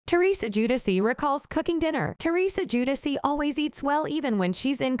Teresa Giudice recalls cooking dinner. Teresa Giudice always eats well even when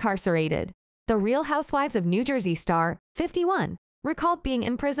she's incarcerated. The Real Housewives of New Jersey star, 51, recalled being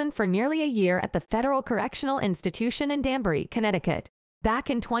in prison for nearly a year at the Federal Correctional Institution in Danbury, Connecticut. Back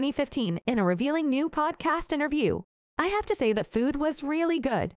in 2015, in a revealing new podcast interview, "I have to say the food was really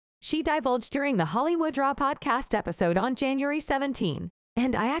good," she divulged during the Hollywood Raw podcast episode on January 17.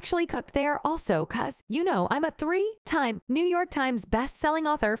 "And I actually cooked there also cause, you know, I'm a 3-time New York Times best-selling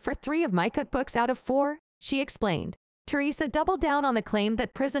author for 3 of my cookbooks out of 4, she explained. Teresa doubled down on the claim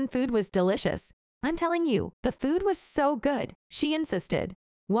that prison food was delicious. "I'm telling you, the food was so good," she insisted.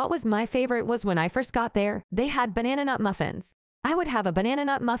 "What was my favorite was when I first got there, they had banana nut muffins. I would have a banana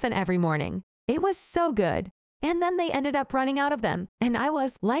nut muffin every morning. It was so good. And then they ended up running out of them, and I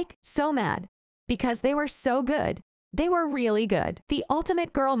was, like, so mad. Because they were so good. They were really good." The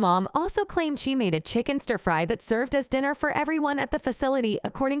ultimate girl mom also claimed she made a chicken stir-fry that served as dinner for everyone at the facility,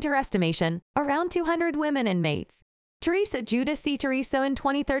 according to her estimation, around 200 women inmates. Teresa Giudice. Teresa in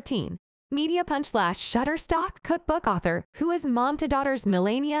 2013. Media Punch / Shutterstock cookbook author, who is mom to daughters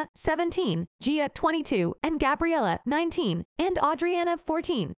Melania, 17, Gia, 22, and Gabriella, 19, and Adriana,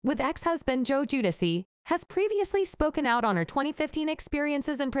 14, with ex-husband Joe Giudice, has previously spoken out on her 2015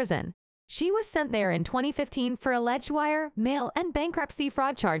 experiences in prison. She was sent there in 2015 for alleged wire, mail, and bankruptcy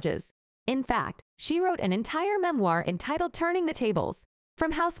fraud charges. In fact, she wrote an entire memoir entitled Turning the Tables,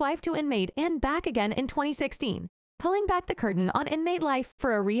 From Housewife to Inmate and Back Again in 2016, pulling back the curtain on inmate life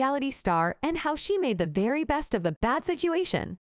for a reality star and how she made the very best of the bad situation.